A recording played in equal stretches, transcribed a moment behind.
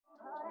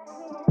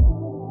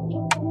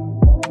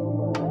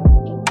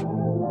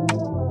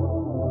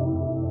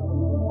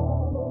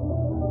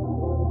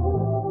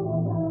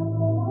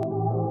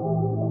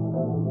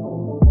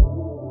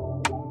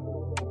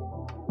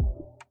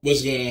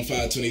What's going on,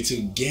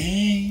 522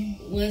 gang?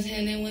 What's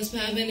happening, what's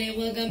poppin', and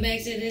welcome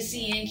back to the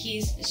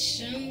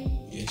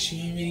CEEQUISESHOw. Yes,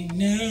 you already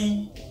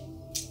know.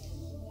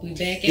 We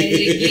back at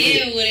it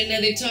again with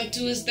another Talk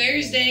to Us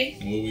Thursday.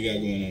 And what we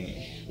got going on?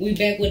 We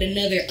back with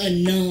another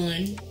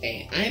Anon.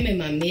 I'm in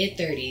my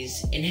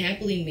mid-30s and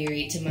happily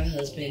married to my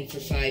husband for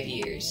 5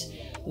 years.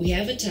 We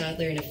have a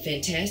toddler and a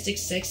fantastic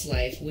sex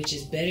life, which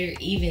is better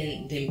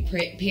even than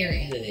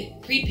pre-parenthood.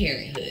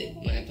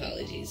 My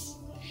apologies.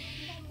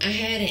 I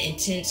had an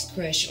intense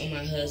crush on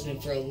my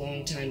husband for a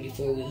long time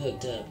before we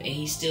hooked up, and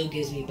he still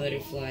gives me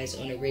butterflies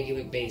on a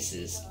regular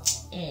basis.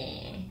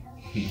 Aww.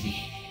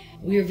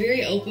 We are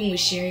very open with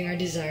sharing our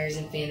desires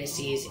and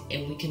fantasies,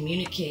 and we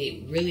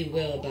communicate really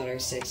well about our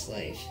sex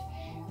life.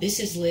 This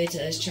has led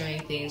to us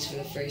trying things for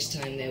the first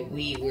time that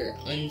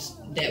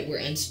were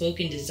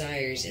unspoken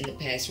desires in the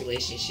past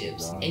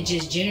relationships, and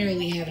just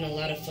generally having a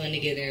lot of fun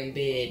together in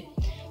bed.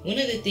 One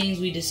of the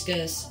things we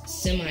discuss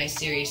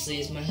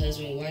semi-seriously is my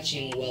husband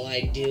watching while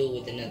I deal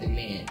with another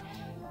man.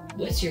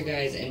 What's your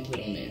guys' input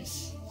on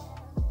this?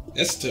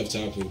 That's a tough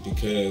topic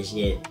because,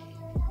 look,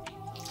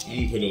 I'm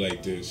going to put it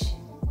like this.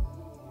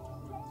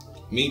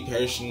 Me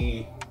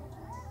personally,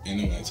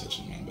 ain't nobody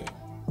touching my back.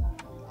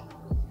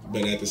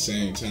 But at the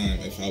same time,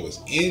 if I was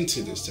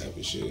into this type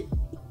of shit,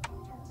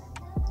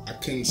 I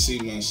couldn't see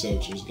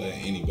myself just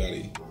letting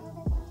anybody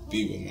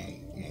be with my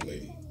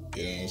lady.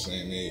 You know what I'm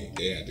saying?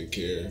 They had to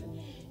care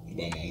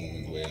about my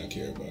woman the way I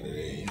care about her.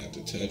 They have to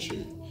touch her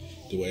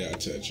the way I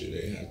touch her.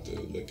 They have to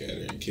look at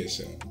her and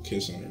kiss on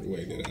her the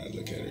way that I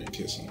look at her and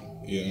kiss on her.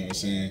 You know what I'm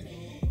saying?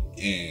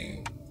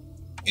 And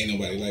ain't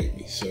nobody like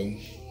me, so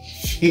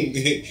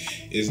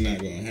it's not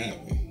gonna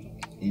happen.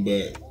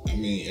 But I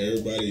mean,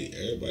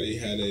 everybody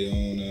had their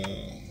own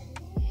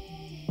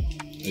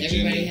agenda.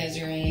 Everybody has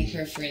their own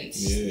preference.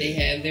 Yeah. They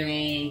have their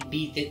own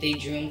beat that they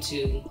drum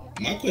to.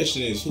 My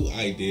question is, who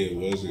idea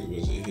was it?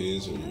 Was it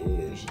his or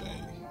yours? Like,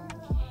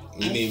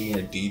 we need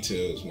more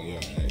details when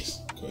y'all ask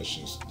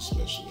questions,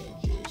 especially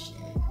like this.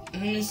 Like,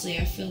 honestly,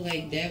 I feel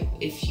like that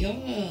if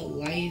y'all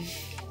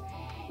life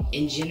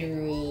in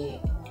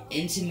general,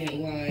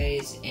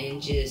 intimate-wise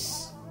and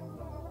just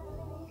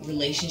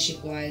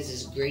relationship-wise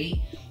is great,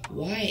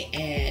 why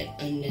add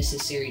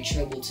unnecessary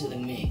trouble to the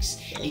mix?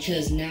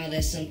 Because now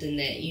that's something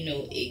that, you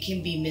know, it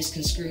can be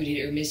misconstrued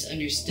or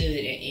misunderstood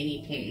at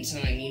any point in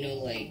time. You know,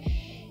 like,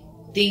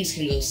 things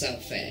can go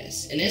south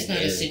fast. And that's not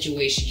a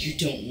situation you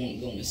don't want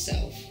going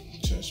south.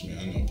 Trust me,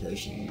 I know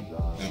personally.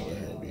 Not with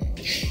her, but,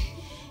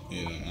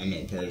 you know, I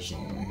know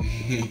personally.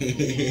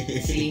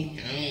 See,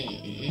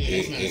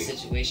 that's not a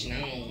situation.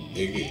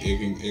 It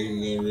can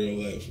go real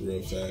left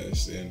real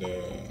fast. And,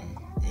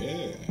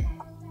 yeah.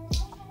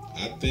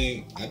 I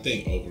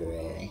think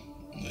overall,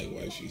 like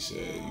wifey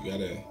said, you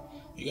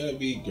gotta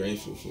be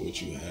grateful for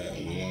what you have.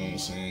 You know what I'm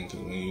saying?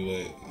 Because when you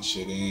let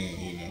shit in,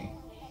 you know,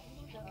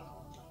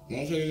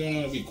 motherfuckers don't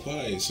know how to be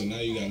quiet. So now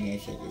you got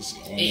motherfuckers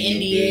all in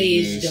your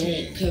NDAs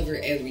business. Don't cover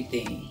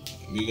everything.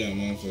 You got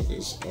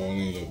motherfuckers all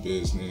in your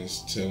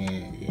business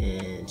telling,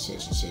 yeah,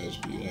 such and such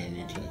be letting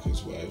me crack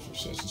his wife, or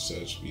such and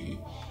such be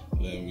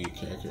letting me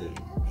crack her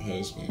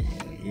husband,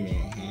 or, you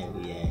know, however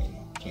y'all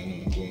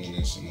plan on doing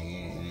this in the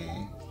long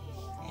run.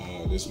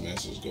 This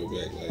message go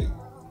back like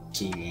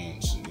 2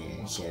 months. You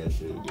know, sorry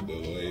for the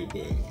delay,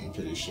 but I'm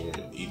pretty sure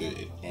either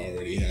it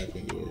already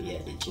happened or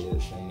y'all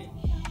detoured from it.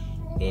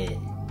 But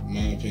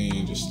my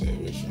opinion, just stay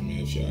away from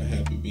it. If y'all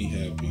happy, be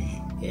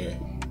happy. But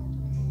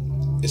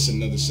it's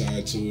another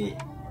side to it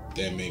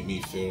that made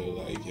me feel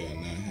like y'all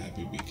not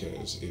happy,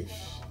 because if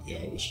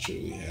y'all was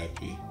truly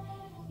happy,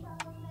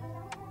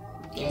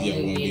 y'all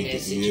wouldn't be in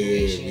that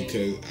situation. Yeah,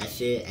 because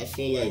I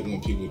feel like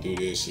when people do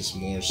this, it's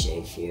more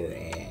so for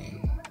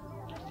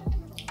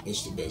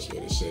what's the best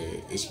way to say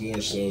it? It's more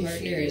so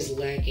partner is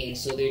lacking,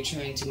 so they're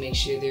trying to make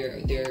sure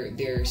their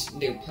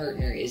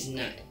partner is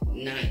not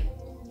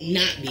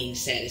being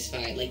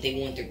satisfied. Like, they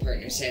want their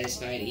partner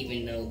satisfied,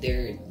 even though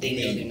they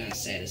know they're not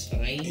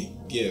satisfying.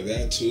 Yeah,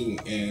 that too.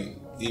 And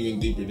even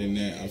deeper than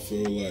that, I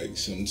feel like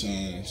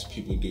sometimes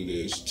people do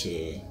this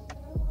to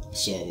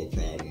solve a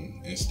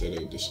problem instead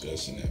of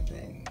discussing that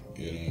problem.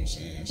 You know what I'm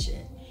saying? So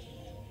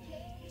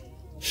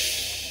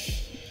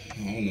I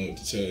don't know what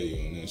to tell you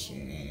on this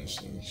one,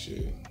 honestly.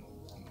 Shit.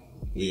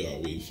 We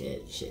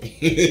fuck, so. we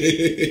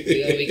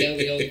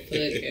fuck. I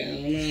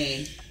don't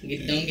know.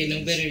 Don't get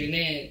no better than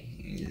that.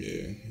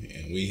 Yeah,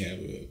 and we have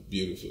a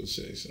beautiful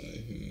sex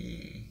life.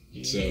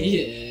 So.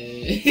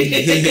 Yeah.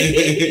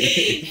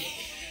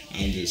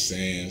 I'm just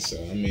saying, so,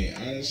 I mean,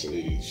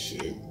 honestly,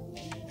 shit.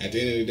 At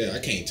the end of the day, I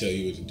can't tell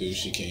you what to do.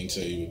 She can't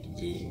tell you what to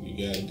do. You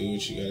gotta do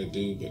what you gotta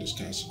do, but there's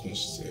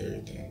consequences to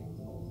everything.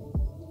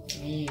 I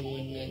don't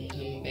want nothing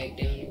coming back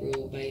down the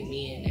road bite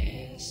me in the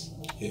ass.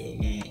 Hell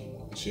no.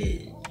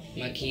 Shit.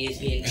 My kids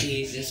getting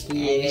teased in school.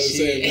 I was about to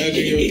say,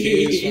 imagine your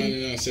kids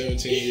finding out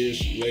 17 years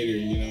later,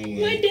 you know,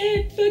 like, my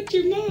dad fucked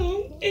your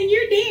mom and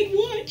your dad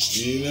watched.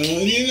 You know,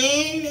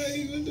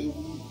 like,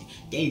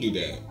 don't do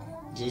that.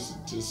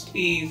 Just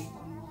please.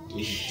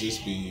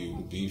 Just be you.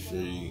 Be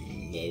free.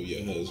 Love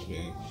your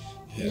husband.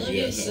 Love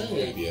yourself.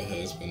 Have your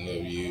husband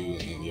love you,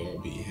 and y'all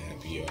be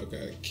happy. Y'all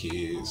got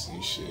kids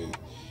and shit.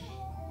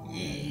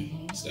 Yeah,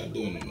 stop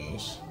doing the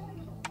most.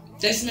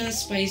 That's not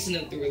spicing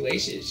up the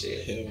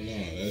relationship. Hell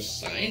no,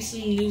 that's find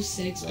some new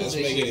sex. That's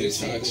making it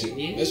toxic.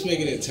 Yeah. That's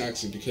making it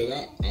toxic because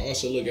I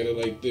also look at it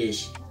like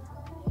this: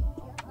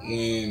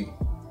 when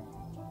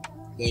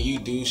you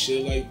do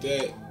shit like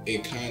that,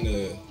 it kind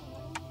of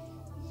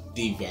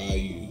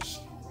devalues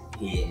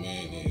who your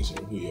man is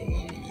or who your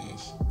woman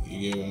is.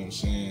 You get what I'm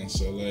saying?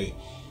 So like,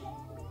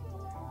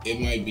 it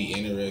might be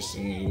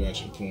interesting when you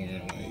watching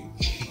porn, like.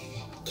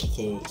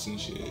 Colds and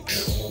shit.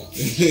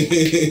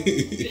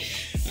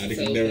 I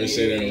can never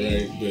say that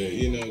right, but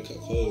you know,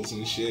 colds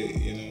and shit,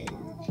 you know.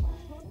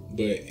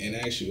 But in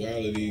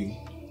actuality,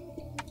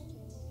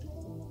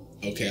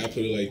 okay, I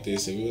put it like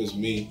this: if it was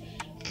me,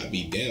 I'd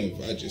be damned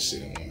if I just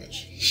sit and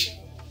watch,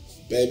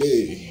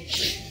 baby.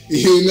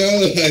 You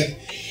know, like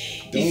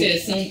you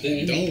said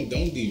something.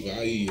 Don't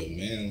devalue your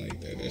man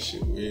like that. That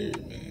shit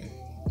weird, man.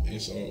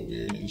 It's all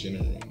weird in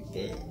general,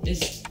 but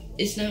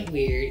it's not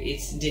weird.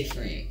 It's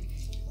different.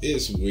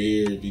 It's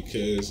weird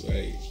because,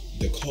 like,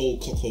 the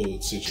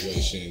cold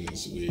situation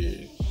is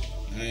weird.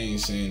 I ain't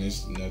saying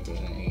there's nothing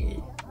wrong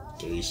with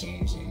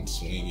threesomes and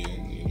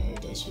swinging. You know, if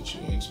that's what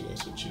you into,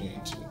 that's what you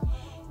into.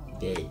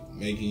 But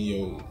making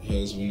your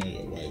husband or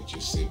your wife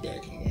just sit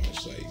back and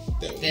watch, like,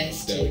 that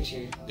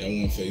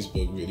one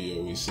Facebook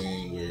video we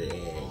seen where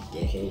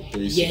the whole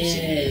threesome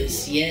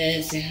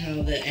Yes, and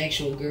how the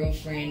actual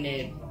girlfriend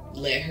that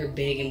let her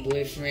begging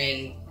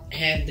boyfriend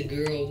have the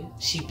girl,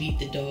 she beat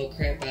the dog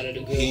crap out of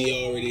the girl. He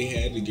already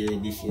had the girl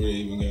before they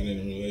even got in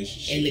a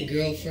relationship. And the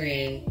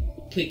girlfriend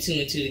put two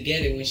and two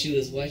together when she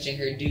was watching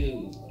her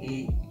dude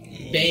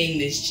bang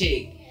this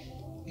chick.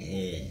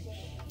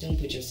 Don't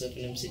put yourself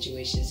in them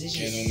situations. It's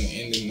just... And on the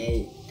ending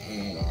note,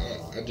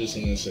 I just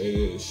want to say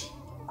this: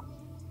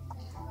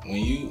 when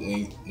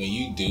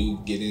you do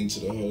get into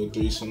the whole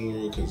threesome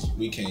world, because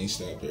we can't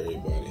stop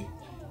everybody,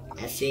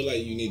 I feel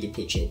like you need to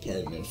put your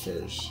partner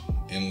first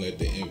and let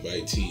the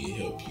invitee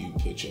help you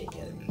put your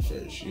partner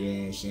first. You know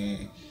what I'm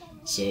saying?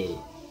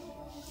 So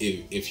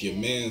if your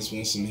mans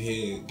want some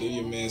head, give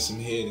your man some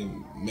head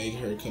and make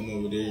her come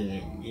over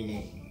there and, you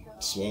know,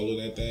 swallow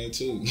that thing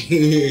too.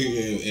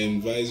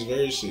 and vice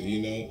versa,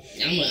 you know.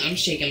 I'm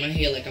shaking my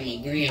head like I'm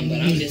agreeing, but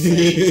I'm just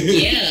like,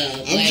 yeah.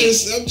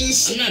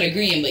 I'm not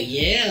agreeing, but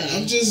yeah.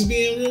 I'm just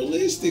being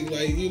realistic,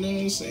 like, you know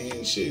what I'm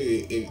saying?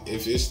 Shit,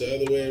 if it's the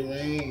other way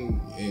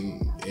around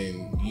and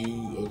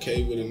you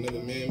okay with another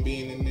man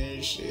being in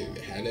there, shit,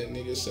 have that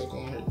nigga suck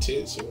on her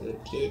tits or her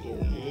clit, or,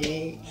 you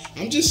know.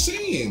 I'm just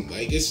saying,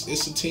 like, it's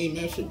a team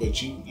effort,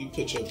 but you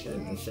put your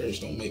partner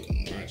first. Don't make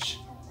them watch.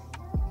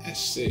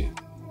 That's it.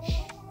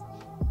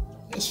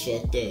 That's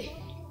fucked up.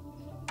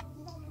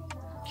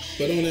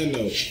 But on that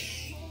note,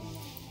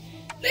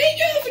 thank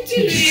y'all for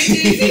tuning in to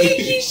the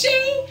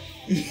CEEQUISESHOw.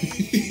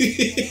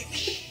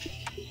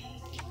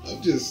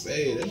 I'm just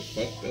saying, that's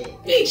fucked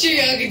up. Make sure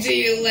y'all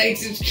continue to like,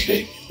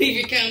 subscribe, leave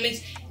your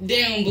comments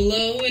down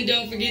below, and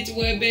don't forget to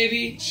what,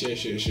 baby? Share.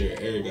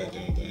 Every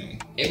goddamn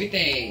thing.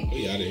 Everything.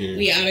 We out of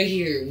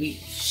here.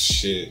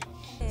 Shit.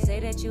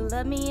 Say that you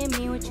love me and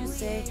mean what you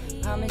say.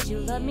 Promise you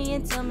love me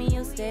and tell me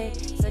you'll stay.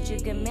 Such a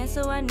good man,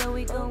 so I know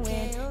we gon'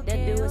 win.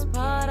 That do us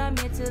part, I'm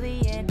here till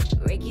the end.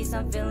 Reiki,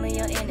 I'm feeling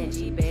your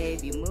energy,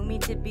 babe. You move me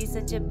to be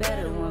such a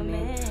better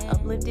woman.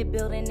 Uplifted,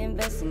 building,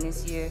 investing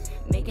this year.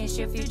 Making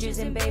sure futures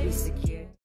and babies secure.